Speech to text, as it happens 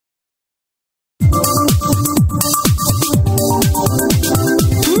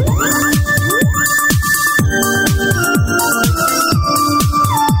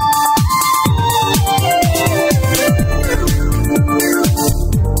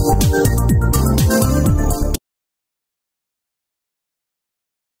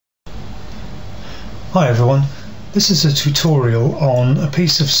Hi everyone, this is a tutorial on a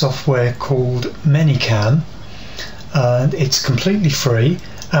piece of software called Manycam. It's completely free,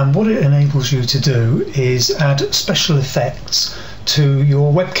 and what it enables you to do is add special effects to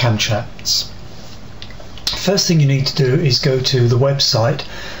your webcam chats. First thing you need to do is go to the website,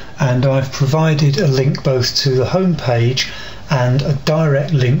 and I've provided a link both to the home page and a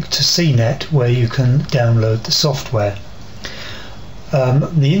direct link to CNET where you can download the software.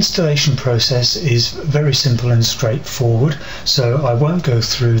 The installation process is very simple and straightforward, so I won't go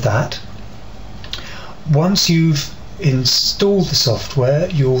through that. Once you've installed the software,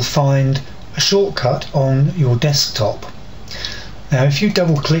 you'll find a shortcut on your desktop. Now if you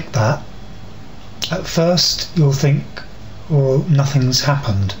double click that, at first you'll think, well, nothing's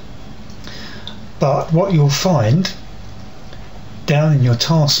happened. But what you'll find down in your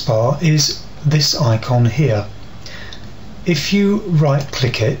taskbar is this icon here. If you right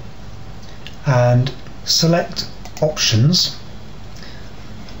click it and select options,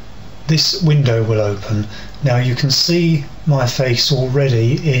 this window will open. Now you can see my face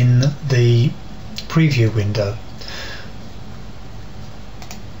already in the preview window,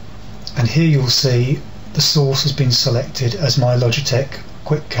 and here you'll see the source has been selected as my Logitech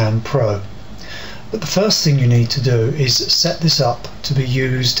QuickCam Pro. But the first thing you need to do is set this up to be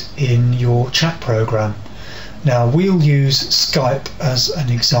used in your chat program. Now we'll use Skype as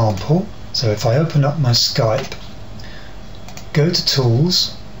an example, so if I open up my Skype, go to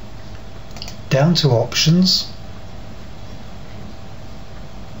Tools, down to Options,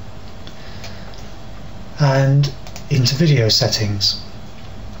 and into Video Settings.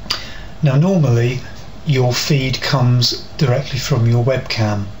 Now normally your feed comes directly from your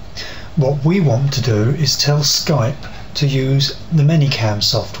webcam. What we want to do is tell Skype to use the Manycam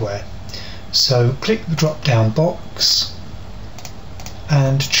software. So click the drop down box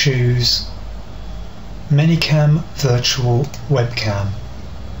and choose Manycam Virtual Webcam.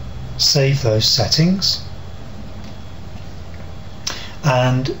 Save those settings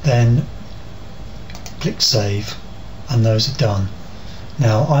and then click Save, and those are done.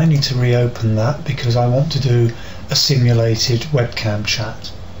 Now I need to reopen that because I want to do a simulated webcam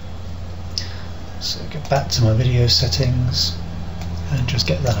chat. So get back to my video settings and just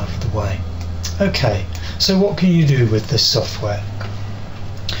get that out of the way. Okay, so what can you do with this software?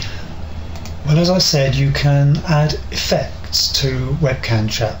 Well, as I said, you can add effects to webcam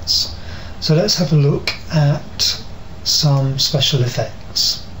chats. So let's have a look at some special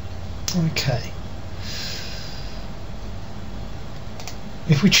effects. Okay.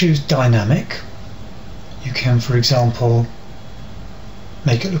 If we choose dynamic, you can, for example,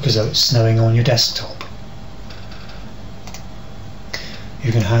 make it look as though it's snowing on your desktop.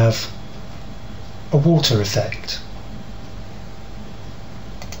 You can have a water effect,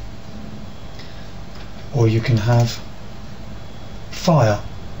 or you can have fire,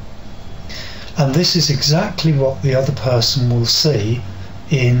 and this is exactly what the other person will see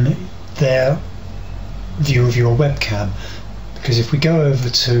in their view of your webcam, because if we go over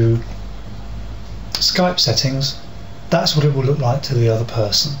to Skype settings, that's what it will look like to the other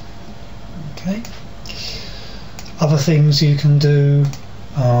person. Okay. Other things you can do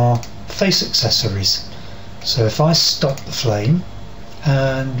are face accessories. So if I stop the flame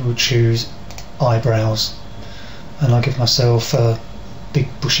and we'll choose eyebrows, and I'll give myself a big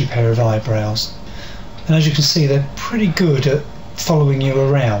bushy pair of eyebrows, and as you can see they're pretty good at following you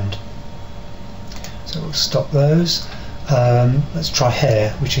around. So we'll stop those. Let's try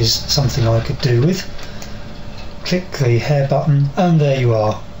hair, which is something I could do with. Click the hair button and there you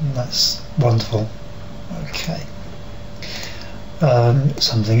are. That's wonderful. Okay.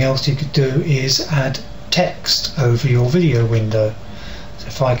 Something else you could do is add text over your video window. So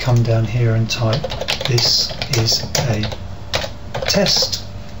if I come down here and type "this is a test,"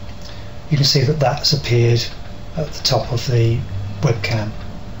 you can see that that's appeared at the top of the webcam.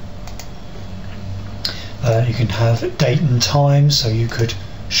 You can have date and time, so you could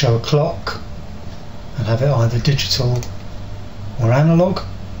show a clock and have it either digital or analog.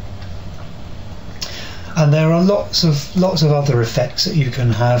 And there are lots of other effects that you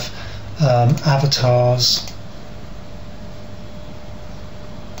can have. Avatars,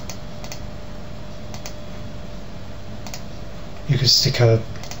 you could stick a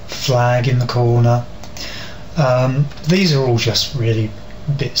flag in the corner. These are all just really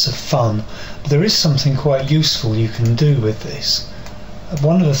bits of fun, but there is something quite useful you can do with this.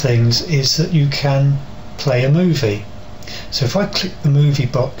 One of the things is that you can play a movie. So if I click the movie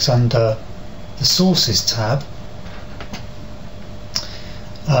box under the Sources tab,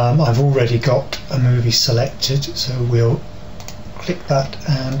 I've already got a movie selected, so we'll click that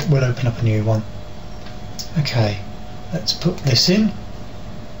and we'll open up a new one. Okay, let's put this in.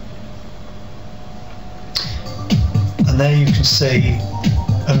 And there you can see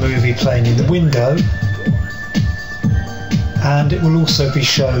a movie playing in the window, and it will also be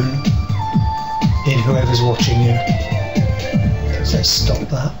shown in whoever's watching you. So let's stop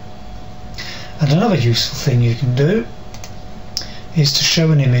that. And another useful thing you can do is to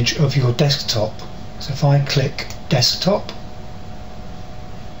show an image of your desktop. So if I click desktop,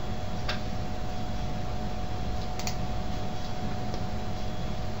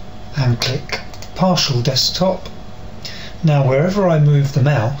 and click partial desktop, now wherever I move the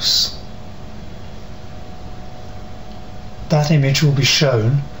mouse, that image will be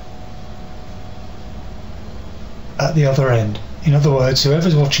shown at the other end. In other words,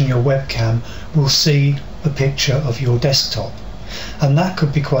 whoever's watching your webcam will see the picture of your desktop, and that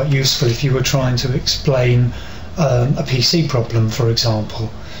could be quite useful if you were trying to explain a PC problem, for example.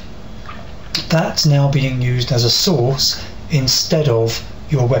 That's now being used as a source instead of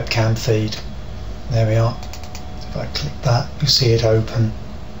your webcam feed. There we are. If I click that, you'll see it open.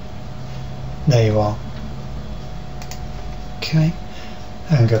 There you are. Okay,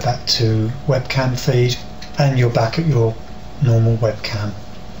 and go back to webcam feed, and you're back at your normal webcam.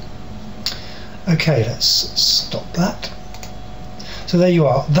 Okay, let's stop that. So there you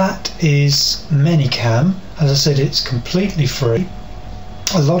are. That is Manycam. As I said, it's completely free.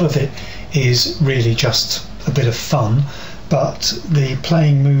 A lot of it is really just a bit of fun, but the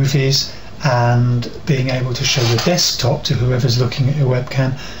playing movies and being able to show your desktop to whoever's looking at your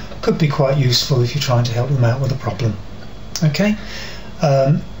webcam could be quite useful if you're trying to help them out with a problem. Okay,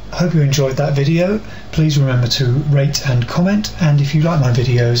 hope you enjoyed that video. Please remember to rate and comment, and if you like my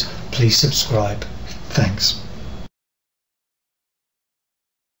videos, please subscribe. Thanks.